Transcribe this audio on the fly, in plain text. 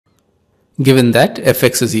Given that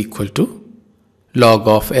fx is equal to log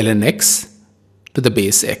of ln x to the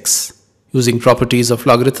base x. Using properties of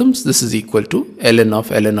logarithms, this is equal to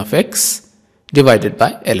ln of x divided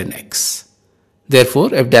by ln x. Therefore,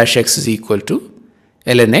 f dash x is equal to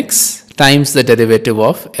ln x times the derivative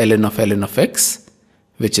of ln of x,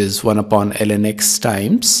 which is 1 upon ln x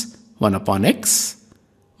times 1 upon x,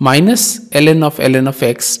 minus ln of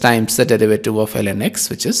x times the derivative of ln x,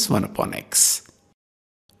 which is 1 upon x,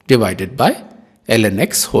 divided by ln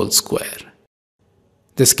x whole square.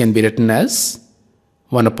 This can be written as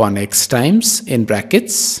 1 upon x times, in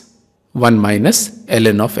brackets, 1 minus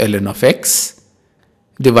ln of x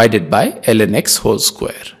divided by ln x whole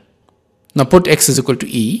square. Now put x is equal to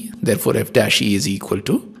e, therefore f dash e is equal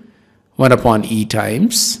to 1 upon e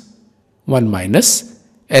times 1 minus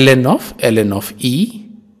ln of e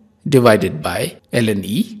divided by ln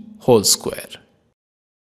e whole square.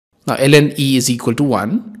 Now ln e is equal to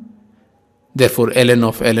 1, therefore ln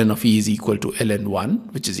of e is equal to ln 1,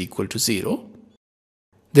 which is equal to 0.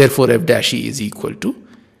 Therefore f dash e is equal to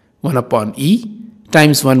 1 upon e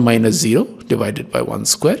times 1 minus 0 divided by 1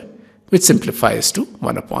 square, which simplifies to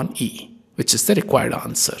 1 upon e, which is the required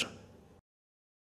answer.